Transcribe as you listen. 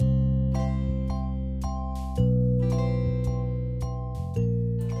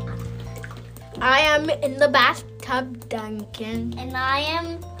I am in the bathtub, Duncan. And I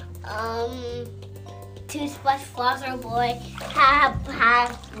am, Toothbrush Flosser Boy,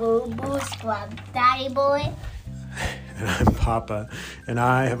 Boo Boo Scrub Daddy Boy. And I'm Papa, and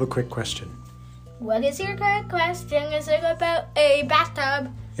I have a quick question. What is your quick question? Is it about a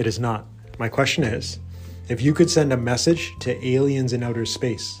bathtub? It is not. My question is, if you could send a message to aliens in outer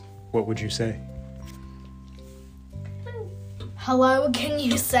space, what would you say? Hello, can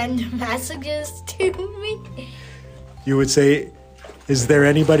you send messages to me? You would say, is there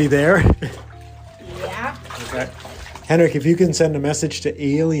anybody there? Yeah. Okay. Henrik, if you can send a message to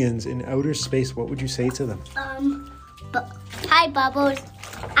aliens in outer space, what would you say to them? Hi, Bubbles.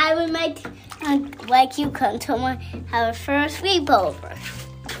 I would like you come to my house for a sleepover.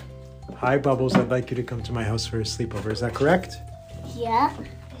 Hi, Bubbles. I'd like you to come to my house for a sleepover. Is that correct? Yeah.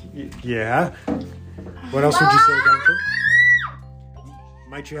 Yeah. What else would you say, Duncan?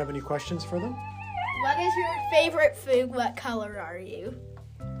 Might you have any questions for them? What is your favorite food? What color are you?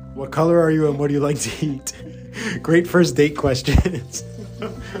 What color are you and what do you like to eat? Great first date questions.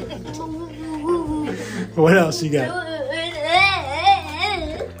 What else you got?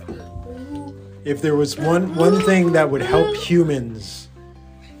 If there was one thing that would help humans...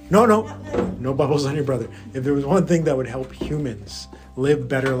 No bubbles on your brother. If there was one thing that would help humans live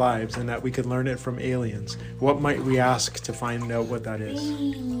better lives and that we could learn it from aliens, what might we ask to find out what that is?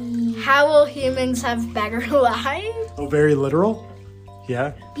 How will humans have better lives? Oh, very literal?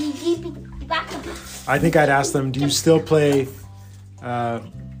 Yeah? I think I'd ask them, do you still play...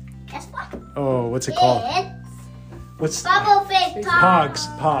 Guess what? Oh, what's it called? What's... Bubble Face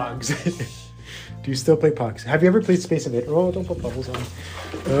Pogs. Do you still play Pogs? Have you ever played Space Invaders? Oh, don't put bubbles on me.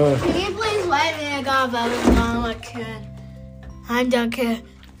 Can you please let me? I got bubbles on my kid. I'm Duncan.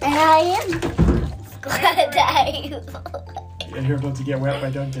 And I am glad And you're about to get wet by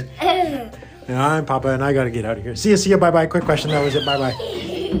Duncan. And I'm Papa, and I gotta get out of here. See ya, bye-bye. Quick question, that was it,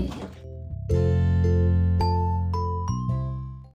 bye-bye.